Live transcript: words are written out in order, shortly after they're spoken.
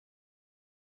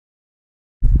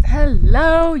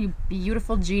Hello, you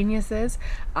beautiful geniuses.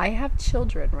 I have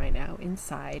children right now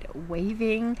inside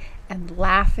waving and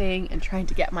laughing and trying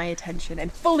to get my attention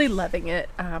and fully loving it.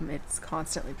 It's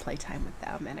constantly playtime with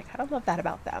them, and I kind of love that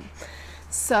about them.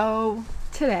 So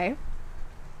today,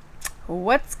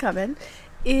 what's coming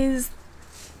is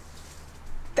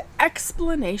the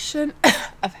explanation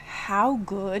of how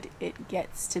good it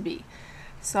gets to be.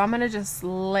 So I'm going to just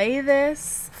lay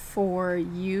this for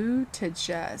you to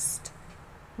just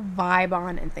vibe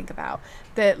on and think about.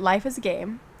 That life is a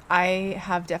game. I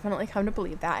have definitely come to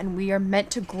believe that, and we are meant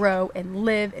to grow and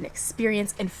live and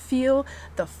experience and feel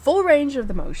the full range of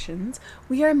the emotions.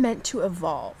 We are meant to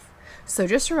evolve. So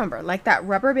just remember, like that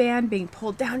rubber band being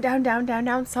pulled down, down, down, down,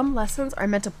 down, some lessons are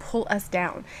meant to pull us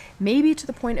down, maybe to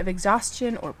the point of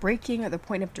exhaustion or breaking, or the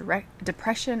point of direct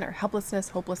depression or helplessness,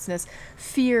 hopelessness,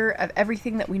 fear of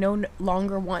everything that we no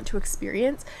longer want to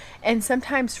experience. And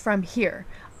sometimes from here,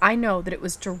 I know that it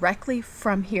was directly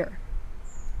from here,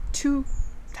 2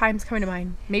 times coming to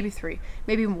mind, maybe 3,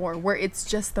 maybe more, where it's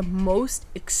just the most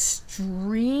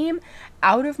extreme,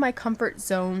 out of my comfort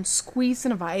zone, squeeze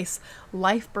in a vice,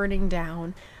 life burning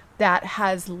down, that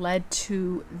has led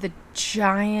to the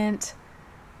giant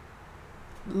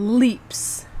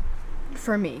leaps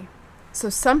for me. So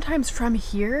sometimes from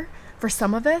here, for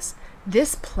some of us,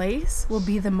 this place will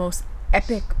be the most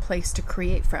epic place to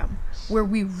create from, where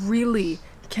we really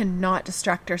cannot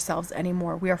distract ourselves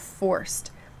anymore. We are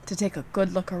forced to take a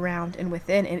good look around and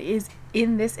within. And it is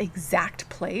in this exact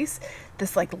place,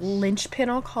 this like linchpin,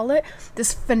 I'll call it,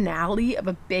 this finale of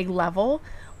a big level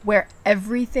where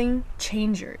everything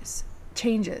changes.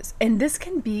 And this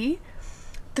can be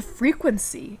the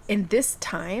frequency in this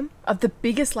time of the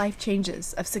biggest life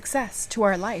changes of success to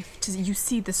our life. You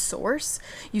see the source,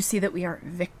 you see that we aren't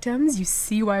victims, you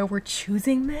see why we're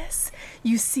choosing this,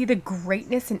 you see the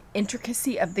greatness and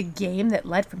intricacy of the game that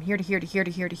led from here to here to here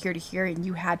to here to here to here, and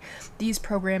you had these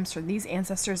programs from these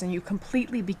ancestors, and you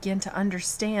completely begin to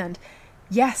understand,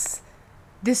 yes,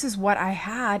 this is what I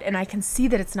had, and I can see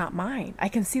that it's not mine. I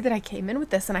can see that I came in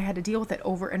with this and I had to deal with it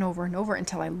over and over and over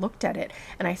until I looked at it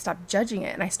and I stopped judging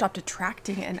it and I stopped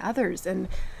attracting it in others. And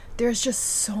there's just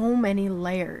so many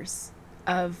layers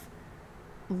of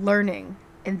learning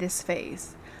in this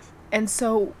phase. And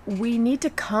so we need to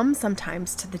come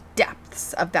sometimes to the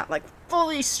depths of that like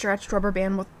fully stretched rubber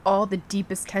band with all the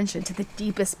deepest tension, to the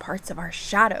deepest parts of our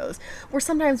shadows, where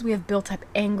sometimes we have built up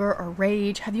anger or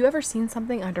rage. Have you ever seen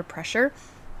something under pressure?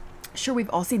 Sure, we've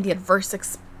all seen the adverse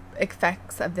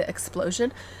effects of the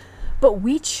explosion, but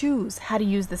we choose how to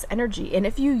use this energy. And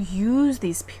if you use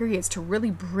these periods to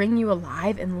really bring you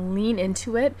alive and lean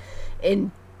into it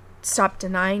and stop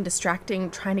denying,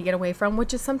 distracting, trying to get away from,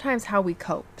 which is sometimes how we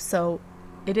cope. So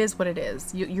it is what it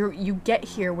is. You get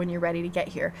here when you're ready to get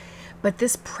here. But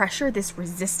this pressure, this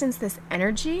resistance, this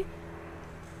energy,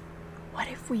 what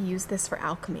if we use this for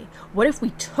alchemy? What if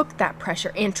we took that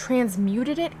pressure and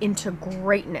transmuted it into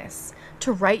greatness,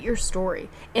 to write your story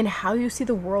and how you see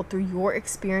the world through your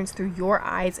experience, through your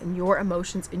eyes and your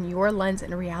emotions and your lens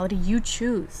and reality you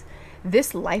choose?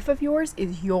 This life of yours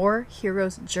is your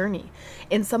hero's journey.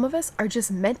 And some of us are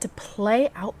just meant to play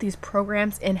out these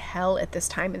programs in hell at this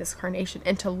time in this incarnation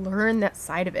and to learn that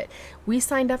side of it. We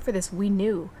signed up for this, we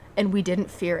knew, and we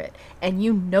didn't fear it. And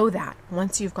you know that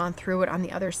once you've gone through it on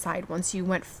the other side, once you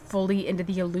went fully into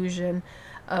the illusion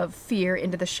of fear,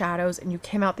 into the shadows, and you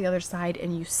came out the other side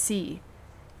and you see.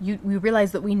 We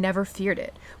realized that we never feared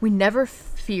it. We never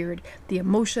feared the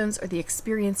emotions or the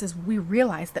experiences. We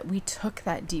realized that we took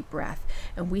that deep breath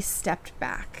and we stepped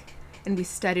back and we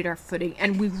steadied our footing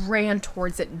and we ran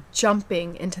towards it,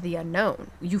 jumping into the unknown.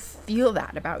 You feel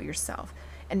that about yourself.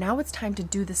 And now it's time to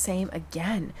do the same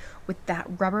again with that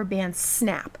rubber band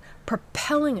snap,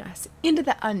 propelling us into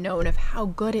the unknown of how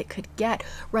good it could get,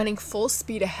 running full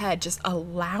speed ahead, just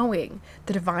allowing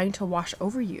the divine to wash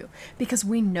over you, because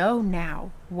we know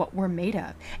now what we're made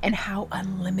of and how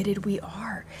unlimited we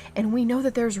are. And we know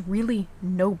that there's really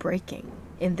no breaking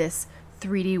in this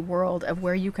 3D world of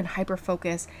where you can hyper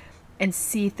focus and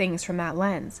see things from that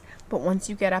lens. But once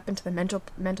you get up into the mental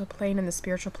plane and the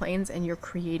spiritual planes and you're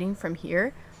creating from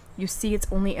here, you see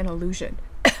it's only an illusion.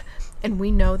 And we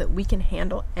know that we can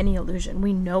handle any illusion.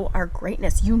 We know our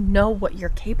greatness. You know what you're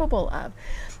capable of.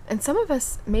 And some of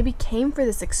us maybe came for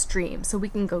this extreme so we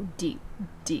can go deep,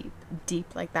 deep,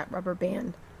 deep like that rubber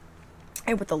band.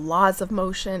 And with the laws of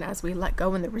motion, as we let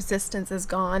go and the resistance is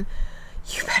gone,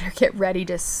 you better get ready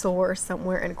to soar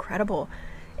somewhere incredible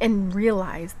and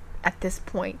realize at this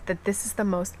point that this is the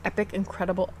most epic,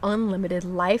 incredible, unlimited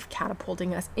life,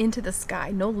 catapulting us into the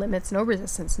sky. No limits, no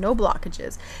resistance, no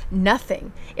blockages.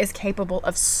 Nothing is capable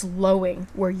of slowing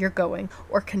where you're going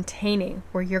or containing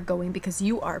where you're going, because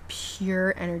you are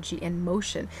pure energy in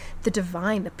motion, the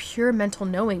divine, the pure mental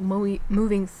knowing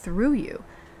moving through you.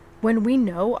 When we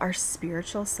know our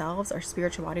spiritual selves, our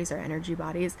spiritual bodies, our energy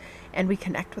bodies, and we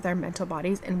connect with our mental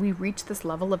bodies and we reach this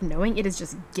level of knowing, it is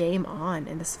just game on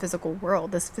in this physical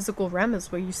world. This physical realm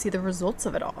is where you see the results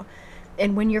of it all.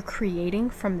 And when you're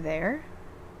creating from there,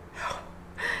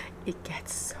 it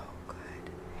gets so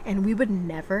good. And we would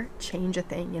never change a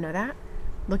thing, you know that?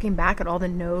 Looking back at all the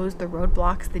no's, the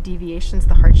roadblocks, the deviations,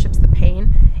 the hardships, the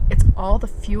pain, it's all the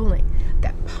fueling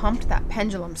that pumped that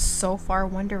pendulum so far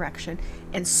one direction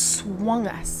and swung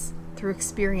us through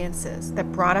experiences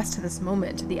that brought us to this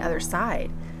moment, to the other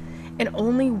side. And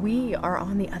only we are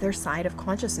on the other side of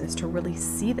consciousness to really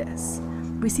see this.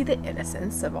 We see the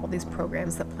innocence of all these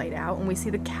programs that played out, and we see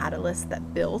the catalyst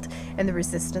that built and the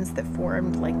resistance that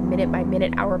formed, like minute by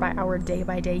minute, hour by hour, day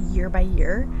by day, year by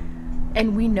year.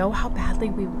 And we know how badly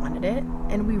we wanted it,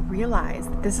 and we realize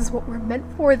that this is what we're meant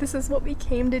for. This is what we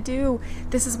came to do.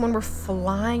 This is when we're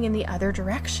flying in the other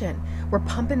direction. We're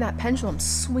pumping that pendulum,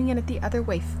 swinging it the other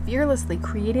way, fearlessly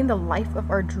creating the life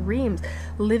of our dreams,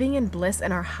 living in bliss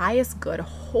and our highest good,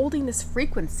 holding this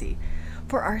frequency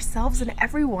for ourselves and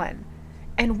everyone.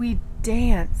 And we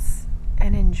dance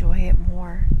and enjoy it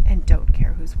more and don't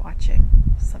care who's watching.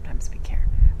 Sometimes we care,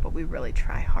 but we really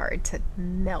try hard to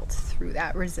melt through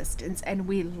that resistance, and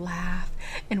we laugh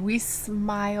and we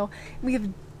smile. We have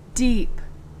deep,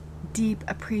 deep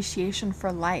appreciation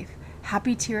for life.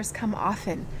 Happy tears come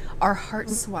often. Our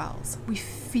heart swells. We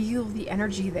feel the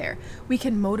energy there. We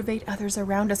can motivate others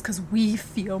around us because we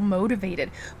feel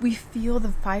motivated. We feel the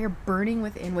fire burning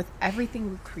within with everything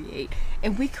we create,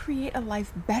 and we create a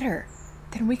life better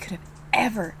than we could have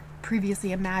ever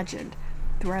previously imagined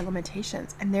through our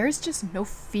limitations. And there's just no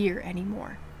fear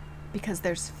anymore, because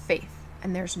there's faith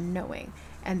and there's knowing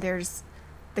and there's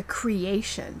the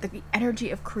creation, the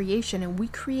energy of creation, and we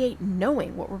create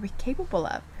knowing what we're capable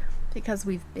of because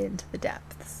we've been to the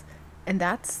depths. And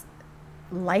that's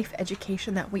life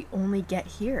education that we only get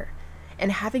here.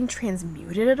 And having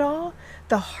transmuted it all,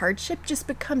 the hardship just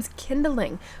becomes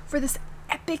kindling for this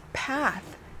epic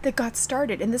path that got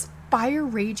started, and this fire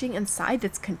raging inside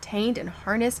that's contained and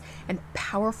harnessed and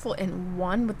powerful and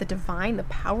one with the divine, the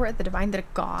power of the divine,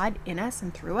 that God in us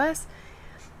and through us.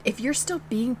 If you're still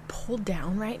being pulled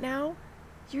down right now,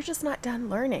 you're just not done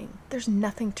learning. There's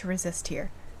nothing to resist here.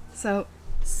 So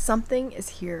something is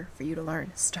here for you to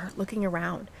learn. Start looking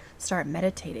around, start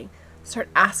meditating, start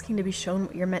asking to be shown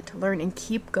what you're meant to learn, and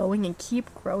keep going and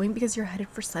keep growing, because you're headed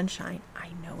for sunshine. I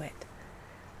know it.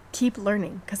 Keep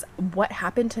learning, because what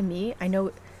happened to me, I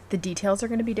know the details are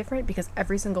going to be different, because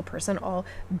every single person, all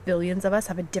billions of us,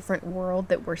 have a different world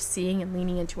that we're seeing and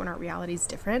leaning into, and our reality is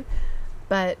different.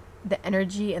 But the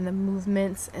energy and the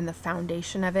movements and the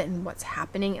foundation of it and what's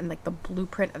happening and like the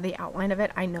blueprint of the outline of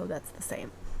it, I know that's the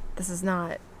same. This is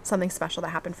not something special that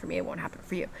happened for me. It won't happen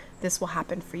for you. This will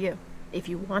happen for you. If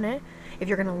you want it, if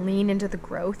you're going to lean into the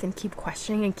growth and keep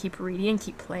questioning and keep reading and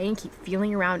keep playing, keep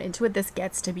feeling around into it, this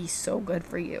gets to be so good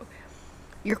for you.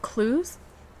 Your clues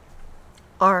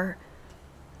are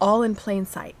all in plain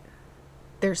sight.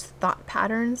 There's thought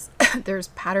patterns, there's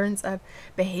patterns of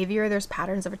behavior, there's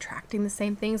patterns of attracting the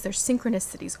same things, there's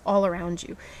synchronicities all around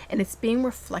you, and it's being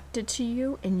reflected to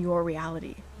you in your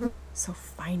reality. So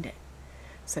find it.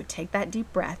 So take that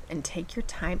deep breath and take your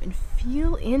time and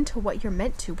feel into what you're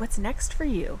meant to. What's next for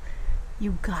you?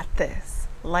 You got this.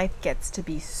 Life gets to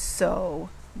be so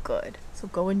good. So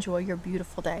go enjoy your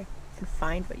beautiful day and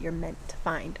find what you're meant to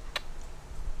find.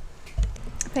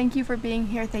 Thank you for being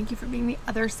here. Thank you for being the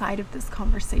other side of this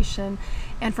conversation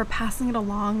and for passing it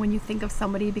along when you think of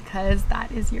somebody, because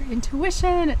that is your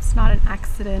intuition. It's not an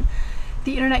accident.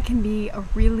 The internet can be a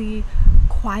really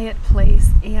quiet place,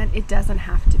 and it doesn't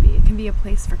have to be. It can be a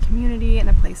place for community and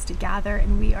a place to gather,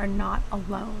 and we are not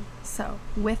alone. So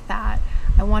with that,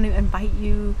 I want to invite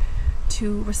you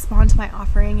to respond to my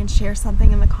offering and share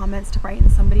something in the comments to brighten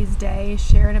somebody's day.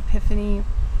 Share an epiphany.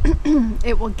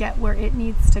 It will get where it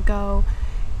needs to go.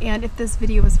 And if this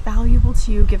video was valuable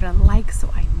to you, give it a like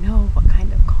so I know what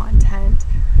kind of content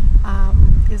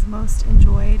is most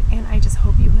enjoyed. And I just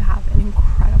hope you have an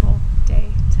incredible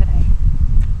day.